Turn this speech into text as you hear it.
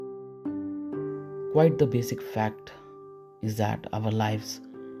Quite the basic fact is that our lives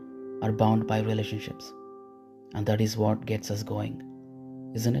are bound by relationships, and that is what gets us going,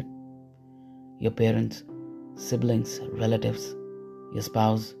 isn't it? Your parents, siblings, relatives, your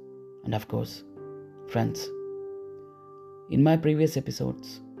spouse, and of course, friends. In my previous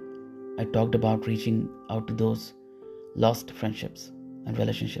episodes, I talked about reaching out to those lost friendships and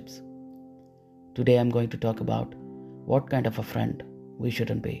relationships. Today I'm going to talk about what kind of a friend we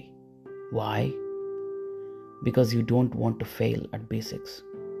shouldn't be. Why? Because you don't want to fail at basics.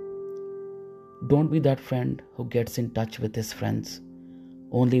 Don't be that friend who gets in touch with his friends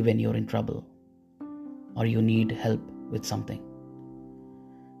only when you're in trouble or you need help with something.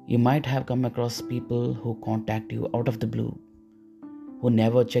 You might have come across people who contact you out of the blue, who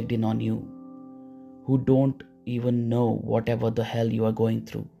never checked in on you, who don't even know whatever the hell you are going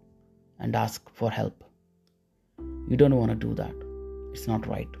through and ask for help. You don't want to do that. It's not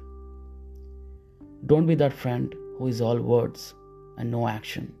right. Don't be that friend who is all words and no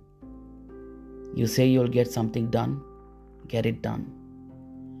action. You say you'll get something done, get it done.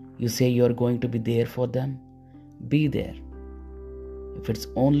 You say you're going to be there for them, be there. If it's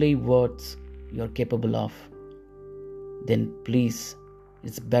only words you're capable of, then please,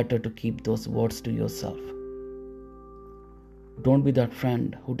 it's better to keep those words to yourself. Don't be that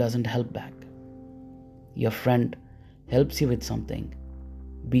friend who doesn't help back. Your friend helps you with something.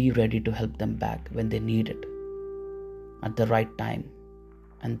 Be ready to help them back when they need it, at the right time,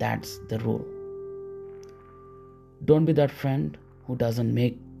 and that's the rule. Don't be that friend who doesn't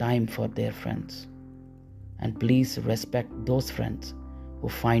make time for their friends. And please respect those friends who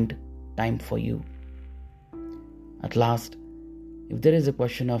find time for you. At last, if there is a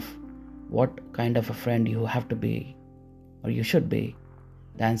question of what kind of a friend you have to be or you should be,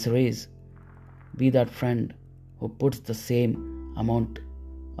 the answer is be that friend who puts the same amount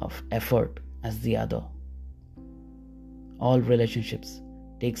of effort as the other. All relationships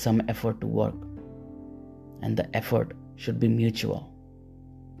take some effort to work, and the effort should be mutual.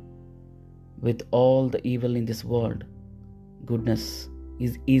 With all the evil in this world, goodness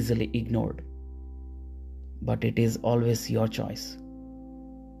is easily ignored, but it is always your choice.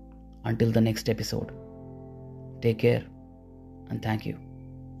 Until the next episode, take care and thank you.